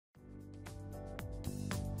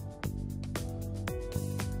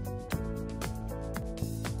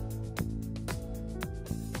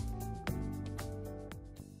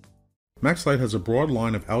MaxLite has a broad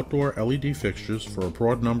line of outdoor LED fixtures for a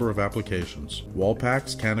broad number of applications: wall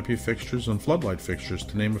packs, canopy fixtures, and floodlight fixtures,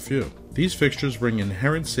 to name a few. These fixtures bring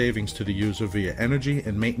inherent savings to the user via energy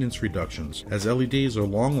and maintenance reductions, as LEDs are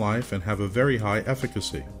long life and have a very high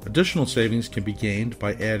efficacy. Additional savings can be gained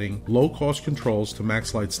by adding low-cost controls to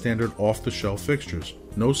MaxLite's standard off-the-shelf fixtures.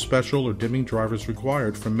 No special or dimming drivers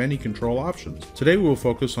required for many control options. Today we will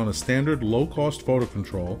focus on a standard low-cost photo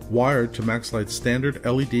control wired to MaxLite's standard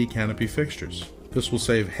LED Canopy fixtures. This will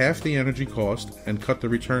save half the energy cost and cut the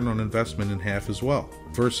return on investment in half as well,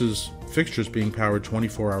 versus fixtures being powered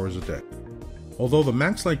 24 hours a day. Although the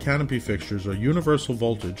MaxLite Canopy fixtures are universal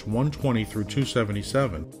voltage 120 through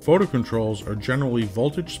 277, photo controls are generally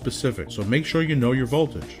voltage specific, so make sure you know your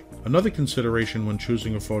voltage. Another consideration when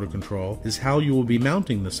choosing a photo control is how you will be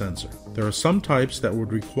mounting the sensor. There are some types that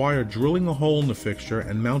would require drilling a hole in the fixture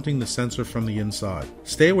and mounting the sensor from the inside.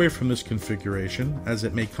 Stay away from this configuration, as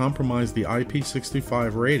it may compromise the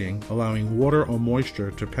IP65 rating, allowing water or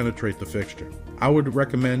moisture to penetrate the fixture. I would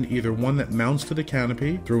recommend either one that mounts to the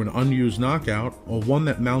canopy through an unused knockout, or one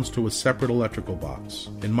that mounts to a separate electrical box.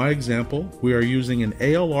 In my example, we are using an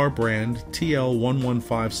ALR brand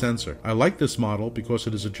TL115 sensor. I like this model because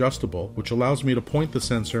it is adjustable, which allows me to point the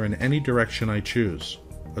sensor in any direction I choose.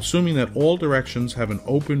 Assuming that all directions have an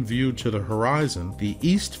open view to the horizon, the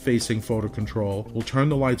east-facing photo control will turn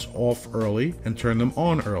the lights off early and turn them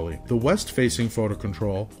on early. The west-facing photo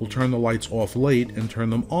control will turn the lights off late and turn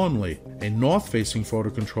them on late. A north-facing photo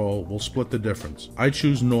control will split the difference. I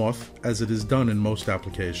choose north, as it is done in most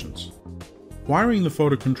applications. Wiring the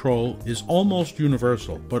photo control is almost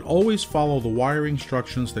universal, but always follow the wiring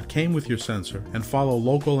instructions that came with your sensor and follow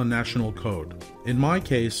local and national code. In my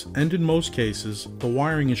case, and in most cases, the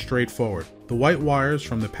wiring is straightforward. The white wires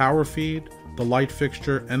from the power feed, the light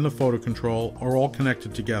fixture, and the photo control are all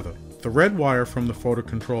connected together. The red wire from the photo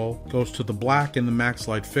control goes to the black in the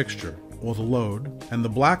MaxLite fixture, or the load, and the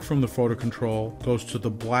black from the photo control goes to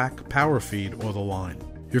the black power feed, or the line.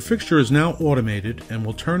 Your fixture is now automated and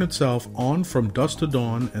will turn itself on from dusk to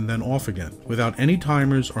dawn and then off again, without any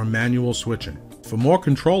timers or manual switching. For more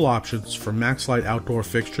control options for MaxLite outdoor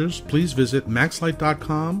fixtures, please visit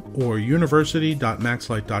maxlite.com or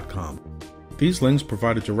university.maxlite.com. These links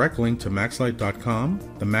provide a direct link to maxlite.com,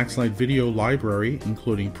 the MaxLite video library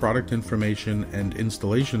including product information and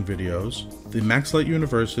installation videos, the MaxLite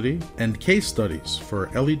University, and case studies for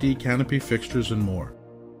LED Canopy fixtures and more.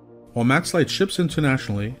 While MaxLite ships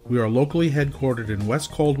internationally, we are locally headquartered in West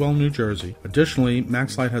Caldwell, New Jersey. Additionally,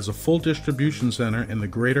 MaxLite has a full distribution center in the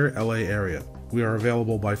greater LA area. We are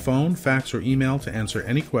available by phone, fax, or email to answer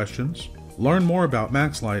any questions. Learn more about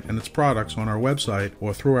MaxLite and its products on our website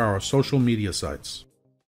or through our social media sites.